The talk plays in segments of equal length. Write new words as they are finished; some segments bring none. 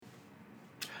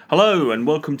Hello and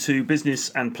welcome to Business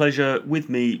and Pleasure with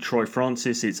me, Troy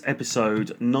Francis. It's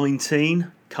episode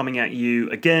 19, coming at you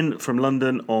again from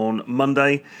London on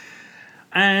Monday.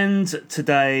 And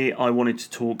today I wanted to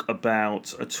talk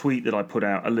about a tweet that I put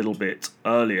out a little bit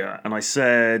earlier. And I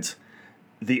said,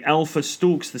 the alpha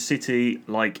stalks the city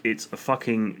like it's a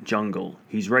fucking jungle.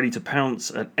 He's ready to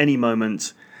pounce at any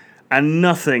moment and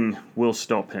nothing will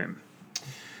stop him.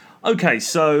 Okay,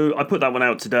 so I put that one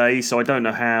out today, so I don't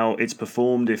know how it's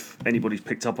performed, if anybody's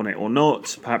picked up on it or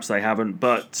not. Perhaps they haven't,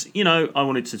 but, I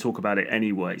wanted to talk about it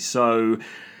anyway. So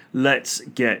let's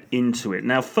get into it.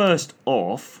 Now, first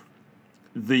off,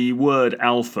 the word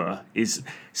alpha is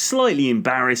slightly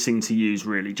embarrassing to use,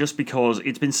 really, just because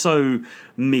it's been so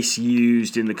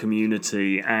misused in the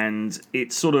community and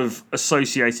it's sort of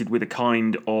associated with a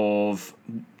kind of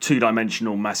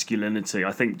two-dimensional masculinity.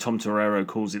 I think Tom Torero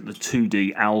calls it the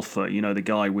 2D alpha, the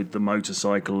guy with the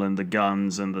motorcycle and the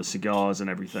guns and the cigars and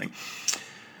everything.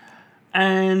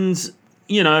 And,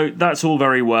 that's all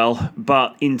very well,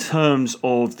 but in terms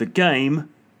of the game,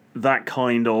 that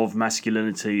kind of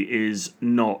masculinity is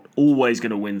not always going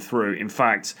to win through. In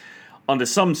fact, under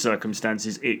some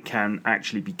circumstances, it can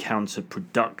actually be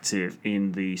counterproductive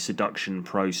in the seduction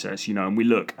process. And we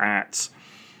look at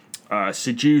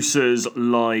seducers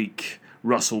like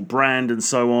Russell Brand and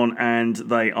so on, and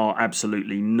they are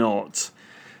absolutely not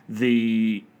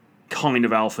the kind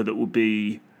of alpha that would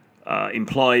be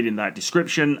implied in that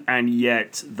description, and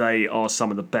yet they are some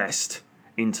of the best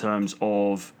in terms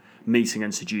of meeting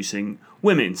and seducing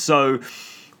women. So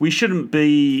we shouldn't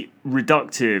be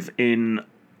reductive in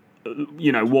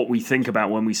what we think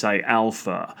about when we say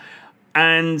alpha.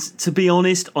 And to be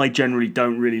honest, I generally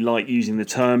don't really like using the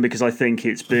term because I think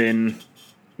it's been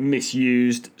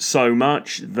misused so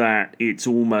much that it's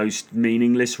almost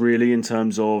meaningless, really, in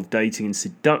terms of dating and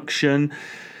seduction.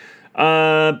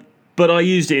 But I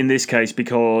used it in this case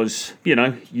because,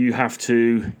 you have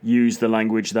to use the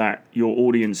language that your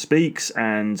audience speaks,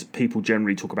 and people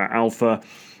generally talk about alpha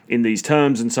in these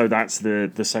terms, and so that's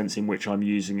the sense in which I'm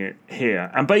using it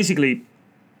here. And basically,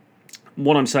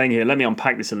 what I'm saying here, let me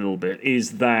unpack this a little bit,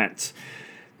 is that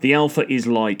the alpha is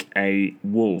like a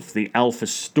wolf. The alpha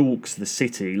stalks the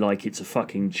city like it's a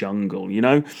fucking jungle,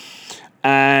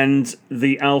 And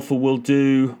the alpha will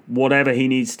do whatever he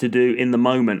needs to do in the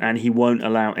moment, and he won't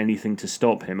allow anything to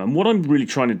stop him. And what I'm really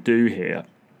trying to do here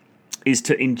is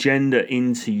to engender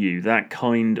into you that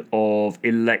kind of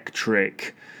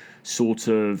electric, sort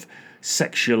of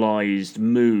sexualized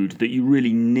mood that you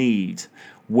really need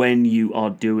when you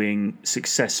are doing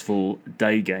successful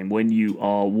day game, when you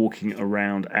are walking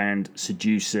around and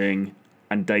seducing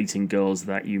and dating girls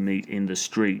that you meet in the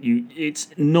street. It's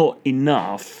not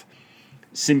enough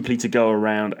simply to go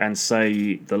around and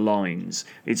say the lines.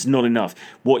 It's not enough.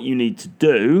 What you need to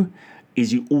do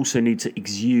is you also need to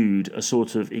exude a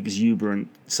sort of exuberant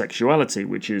sexuality,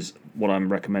 which is what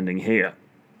I'm recommending here.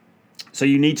 So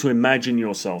you need to imagine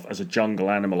yourself as a jungle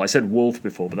animal. I said wolf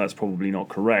before, but that's probably not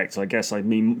correct. I guess I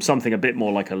mean something a bit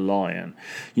more like a lion.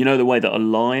 The way that a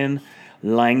lion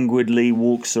languidly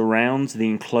walks around the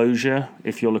enclosure,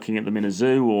 if you're looking at them in a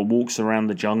zoo, or walks around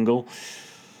the jungle,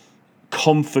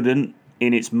 confident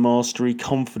in its mastery,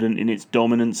 confident in its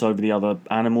dominance over the other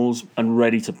animals, and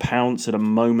ready to pounce at a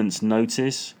moment's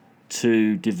notice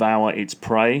to devour its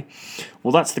prey.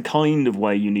 Well, that's the kind of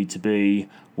way you need to be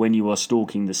when you are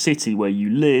stalking the city where you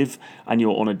live and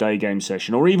you're on a day game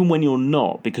session, or even when you're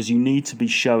not, because you need to be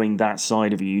showing that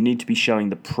side of you. You need to be showing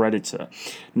the predator.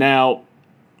 Now,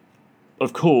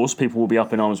 of course, people will be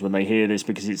up in arms when they hear this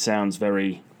because it sounds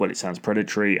it sounds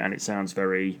predatory and it sounds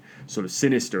very sort of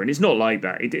sinister, and it's not like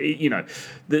that.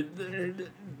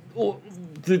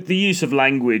 The use of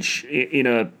language in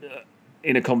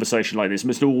a conversation like this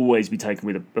must always be taken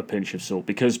with a pinch of salt,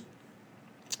 because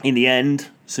in the end,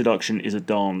 seduction is a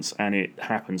dance and it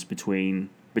happens between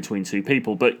two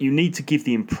people. But you need to give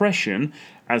the impression,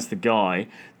 as the guy,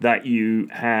 that you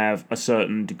have a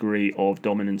certain degree of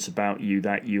dominance about you,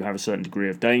 that you have a certain degree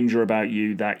of danger about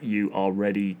you, that you are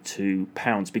ready to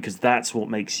pounce, because that's what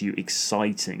makes you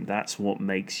exciting. That's what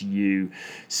makes you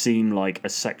seem like a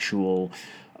sexual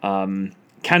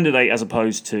candidate as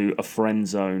opposed to a friend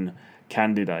zone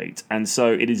candidate. And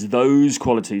so it is those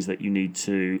qualities that you need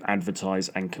to advertise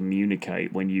and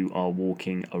communicate when you are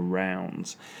walking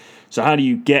around. So how do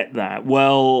you get that?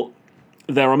 Well,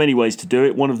 there are many ways to do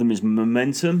it. One of them is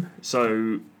momentum.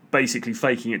 So basically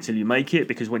faking it till you make it,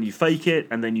 because when you fake it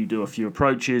and then you do a few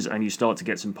approaches and you start to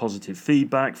get some positive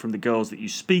feedback from the girls that you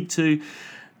speak to,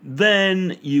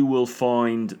 then you will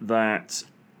find that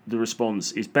the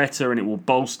response is better and it will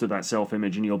bolster that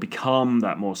self-image and you'll become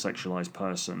that more sexualized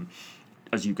person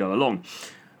as you go along.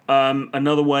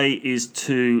 Another way is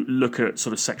to look at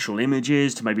sort of sexual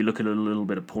images, to maybe look at a little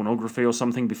bit of pornography or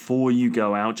something before you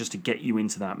go out, just to get you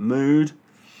into that mood.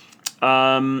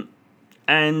 And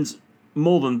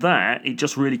more than that, it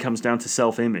just really comes down to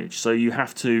self-image. So you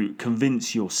have to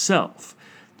convince yourself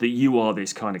that you are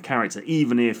this kind of character,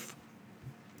 even if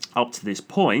up to this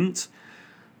point,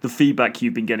 the feedback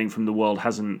you've been getting from the world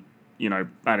hasn't,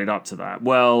 added up to that.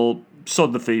 Well,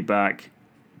 sod the feedback,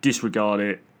 disregard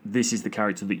it. This is the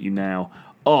character that you now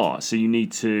are. So you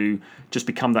need to just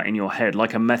become that in your head,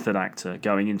 like a method actor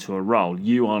going into a role.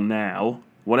 You are now,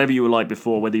 whatever you were like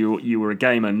before, whether you were a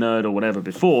gamer, nerd, or whatever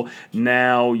before,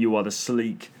 now you are the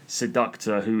sleek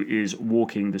seductor who is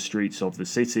walking the streets of the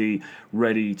city,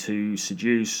 ready to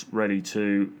seduce, ready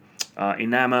to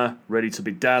enamor, ready to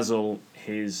bedazzle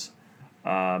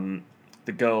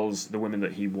the girls, the women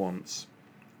that he wants.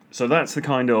 So that's the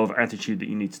kind of attitude that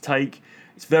you need to take.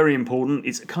 It's very important.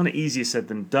 It's kind of easier said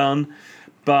than done,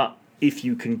 but if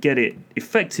you can get it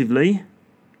effectively,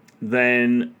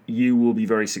 then you will be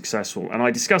very successful. And I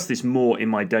discuss this more in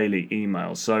my daily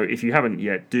email. So if you haven't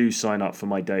yet, do sign up for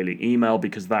my daily email,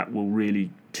 because that will really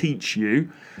teach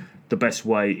you the best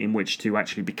way in which to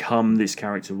actually become this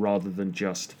character rather than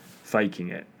just faking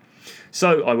it.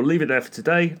 So I will leave it there for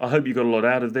today. I hope you got a lot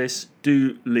out of this.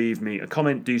 Do leave me a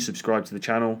comment, do subscribe to the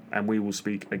channel, and we will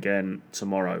speak again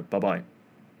tomorrow. Bye-bye.